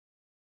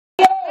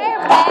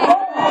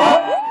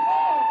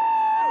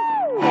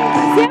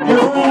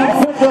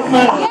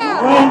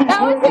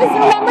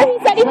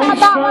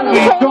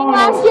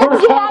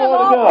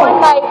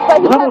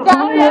he cut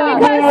down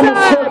because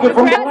his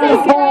gray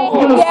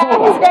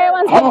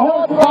one's the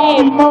old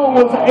lane.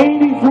 was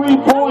 83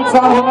 points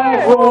out of the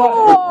National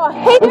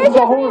Western. Hey, This is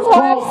a horse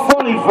called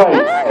Funny Face.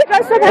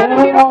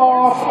 Coming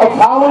off a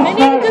college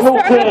national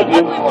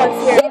champion.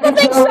 See, the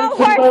thing's so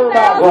horses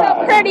are all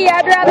so pretty.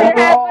 I'd rather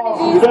have one of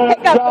these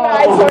pickup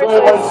prize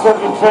horses.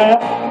 Sad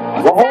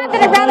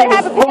that I'd rather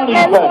have a pickup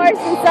men's horse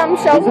than some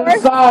show horse.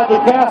 Inside the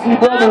Cassidy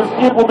Brothers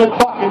implement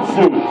bucket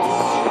shoot.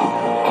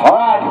 All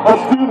right,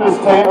 let's do this,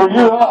 Tanner.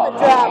 You're up.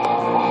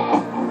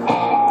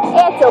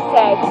 It's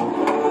okay.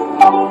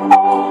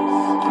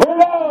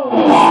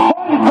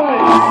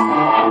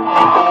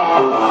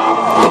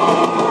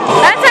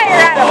 That's how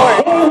you're at a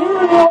horse.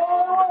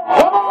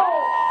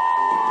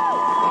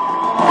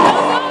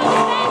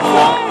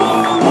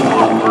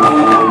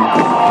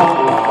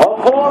 A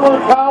former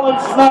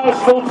college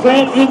national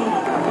champion,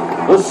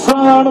 the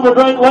son of the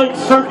Great Lakes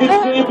Circuit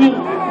champion,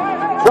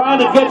 trying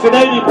to catch an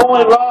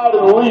 80-point ride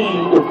in the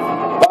lead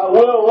by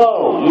Will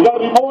Lowe. You got to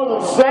be more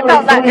than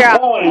 73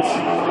 points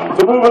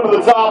to move into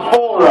the top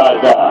 4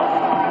 right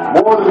now.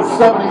 More than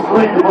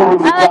 73 to move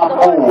into the top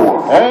 4.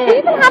 Hey, do you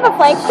even have a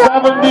flank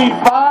strap?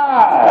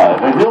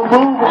 75, and he'll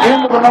move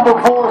into the number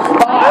 4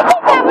 spot. I don't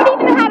think that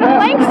would even have a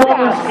flank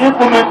strap.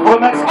 Implement for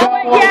the next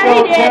couple of days.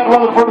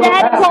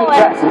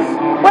 Texas.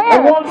 Where?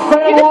 And one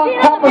San Juan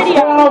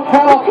Capistrano,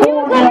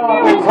 California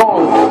on his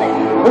horse.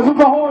 This is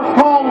a horse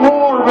called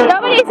Roar.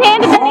 Nobody's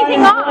handed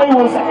anything off. He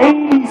was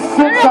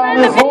 86 on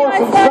this horse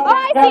in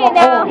Southern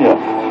California.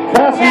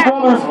 Cassidy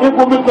Brothers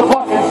implement the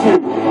bucket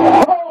shoot.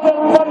 Come on,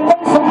 everybody,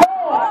 make some noise.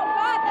 Oh,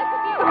 God, that's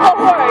a beautiful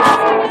horse.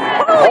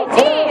 Holy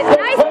jeez,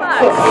 nice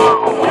one.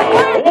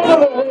 Into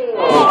the hill,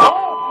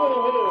 off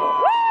the hill.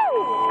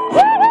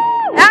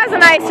 That was a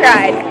nice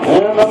ride.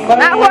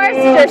 That horse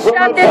just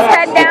shoved his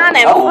head down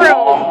and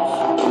flew.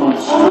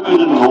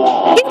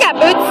 He's got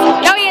boots.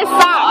 No, he has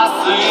socks.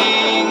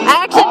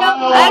 I don't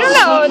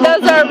know.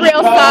 Those are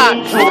real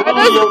socks. Are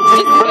those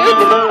just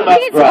boots?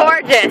 He's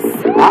gorgeous.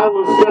 I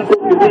was sent to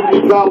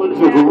community college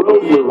as a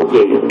rodeo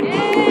kid.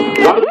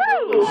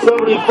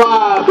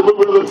 75 to move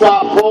into the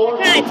top 4.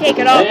 Kind of take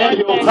it off. And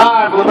you'll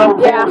tie for the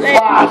number 4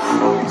 spot.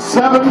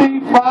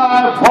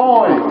 75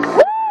 points.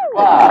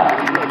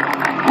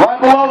 Right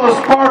below the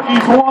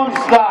Sparky's 1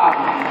 stop.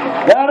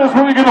 That is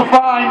where you're going to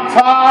find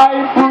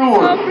Ty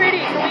Brewer.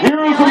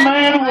 Here is a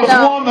man who has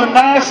won the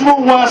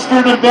National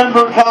Western in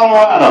Denver,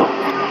 Colorado.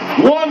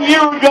 1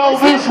 year ago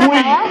this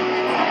week,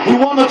 he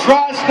won the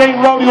Tri-State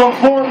Rodeo in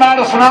Fort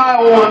Madison,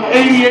 Iowa with an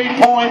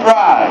 88-point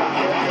ride.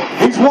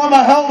 He's won the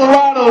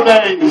Eldorado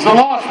Days in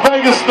Las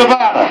Vegas,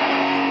 Nevada.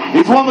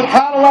 He's won the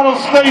Colorado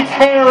State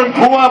Fair in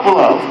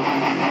Pueblo.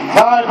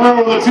 Ty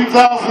Brewer, the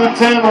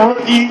 2010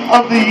 Rookie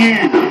of the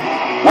Year.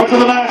 Went to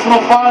the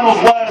national finals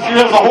last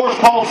year as a horse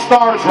called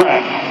Star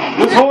Trek.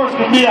 This horse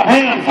can be a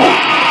handful.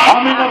 I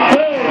mean a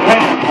big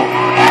handful.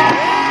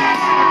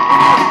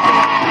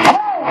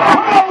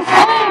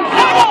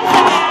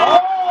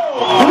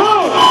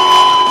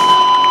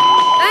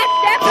 That's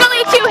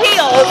definitely 2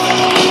 heels.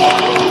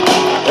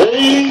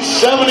 80,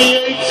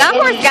 78, That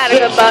horse got a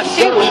good buck,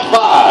 too.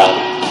 75.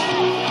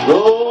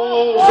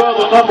 Those are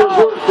the numbers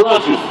we're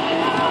crunching.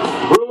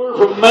 Brewer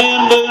from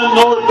Mandan,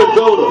 North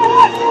Dakota.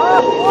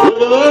 Look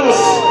at this.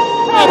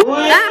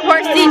 That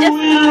horse, he just...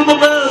 The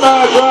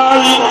bareback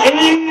riding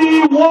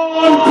 81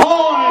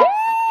 points.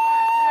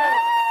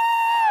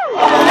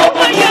 Oh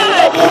my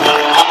God!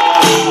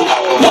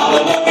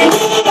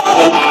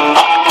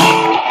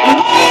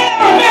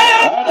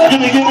 That's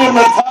going to give him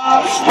the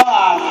top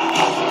spot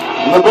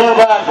in the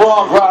bareback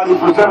bronc riding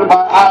presented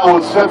by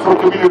Iowa Central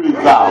Community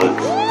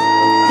College.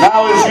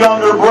 Now his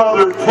younger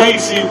brother,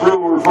 Casey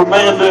Brewer from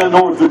Mandan,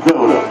 North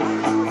Dakota.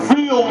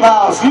 Field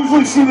mouse.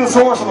 Usually see this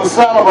horse in the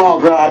saddle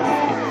bronc ride.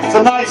 It's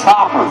a nice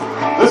hopper.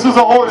 This is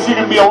a horse you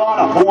can be a lot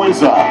of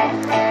points on.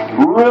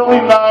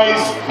 Really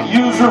nice,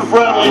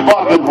 user-friendly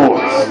bucking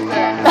horse.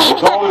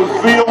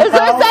 Is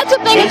there such a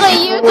thing as a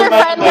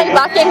user-friendly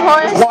bucking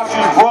horse? Watch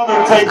his brother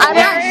take I'm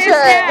not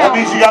sure. That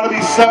means you got to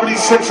be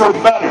 76 or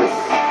better.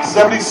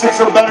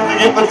 76 or better to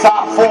get in the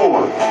top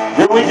 4.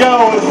 Here we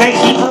go with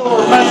Casey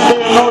Brewer,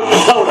 Mandan, North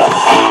Dakota.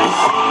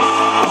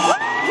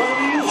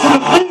 Ready to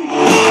the feet.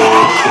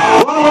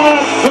 Rolling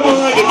out to the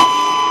ring.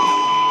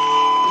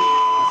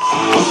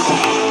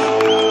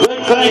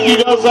 Big thank you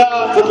goes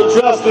out to the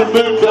Justin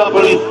Boot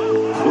Company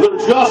for their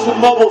Justin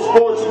Mobile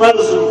Sports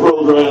Medicine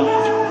Program.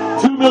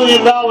 $2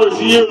 million a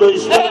year they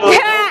spend on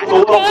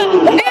the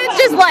welfare. It's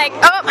just like,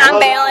 oh, I'm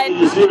bailing.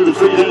 He's here to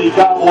treat any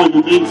cowboy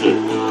who needs it.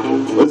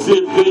 Let's see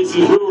if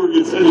Casey Brewer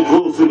gets any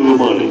closer to the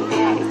money.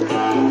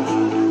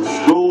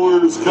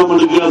 Scores coming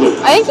together.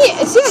 I think he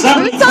has boots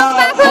on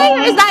back leg,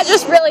 or is that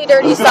just really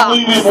dirty socks?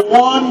 Leave him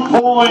 1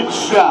 point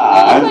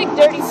shy. It's like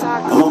dirty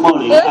socks. Of the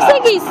money. It looks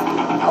like he's a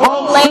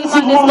little lame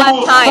on his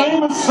left hind.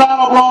 Famous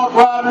saddle bronc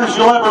riders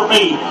you'll ever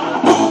meet.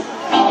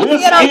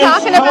 This what I'm is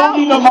talking about?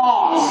 Tony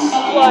DeMoss.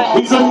 What?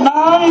 He's a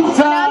 9-time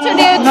Announcer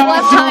dude's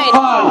left national hind.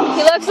 finalist.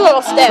 He looks a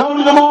little stiff.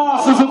 Tony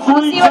DeMoss is a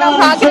See what I'm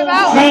 3-time talking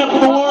about? champ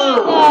of the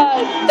world.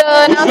 The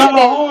He's announcer got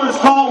a dude. horse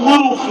called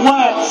Little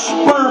Fletch.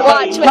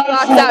 Watch when he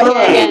walks out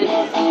here again.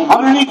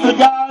 Underneath the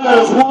guy that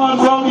has won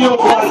rodeo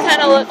fights.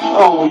 Kind of look.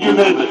 Oh, you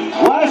named it.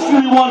 Last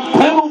year he won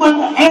Pendleton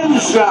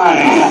and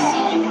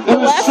Cheyenne. In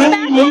the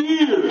same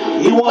year,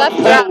 he won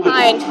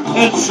Pendleton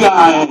and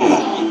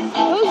Cheyenne.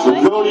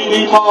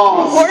 Cody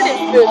DeMoss,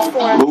 Boots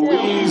for him,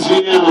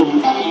 Louisiana.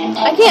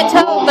 I can't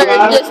tell if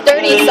they're just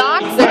dirty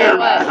socks or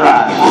what.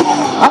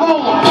 Come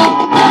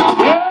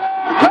on.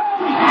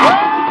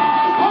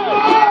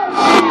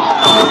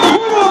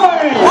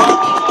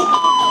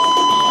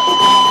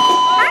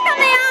 How come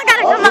they all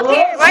gotta come up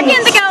here? Why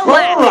can't they go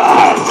left?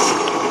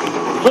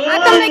 How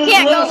come they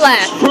can't go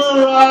left?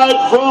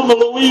 Ride from the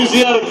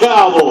Louisiana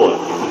Cowboy.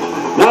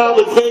 Now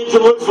the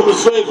Cajun looks for the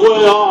safe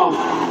way off.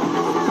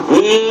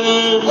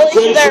 And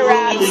Jason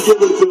Reed to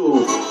give it to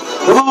him.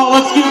 Come on,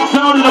 let's give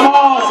Tony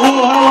DeMoss a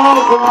little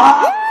hello from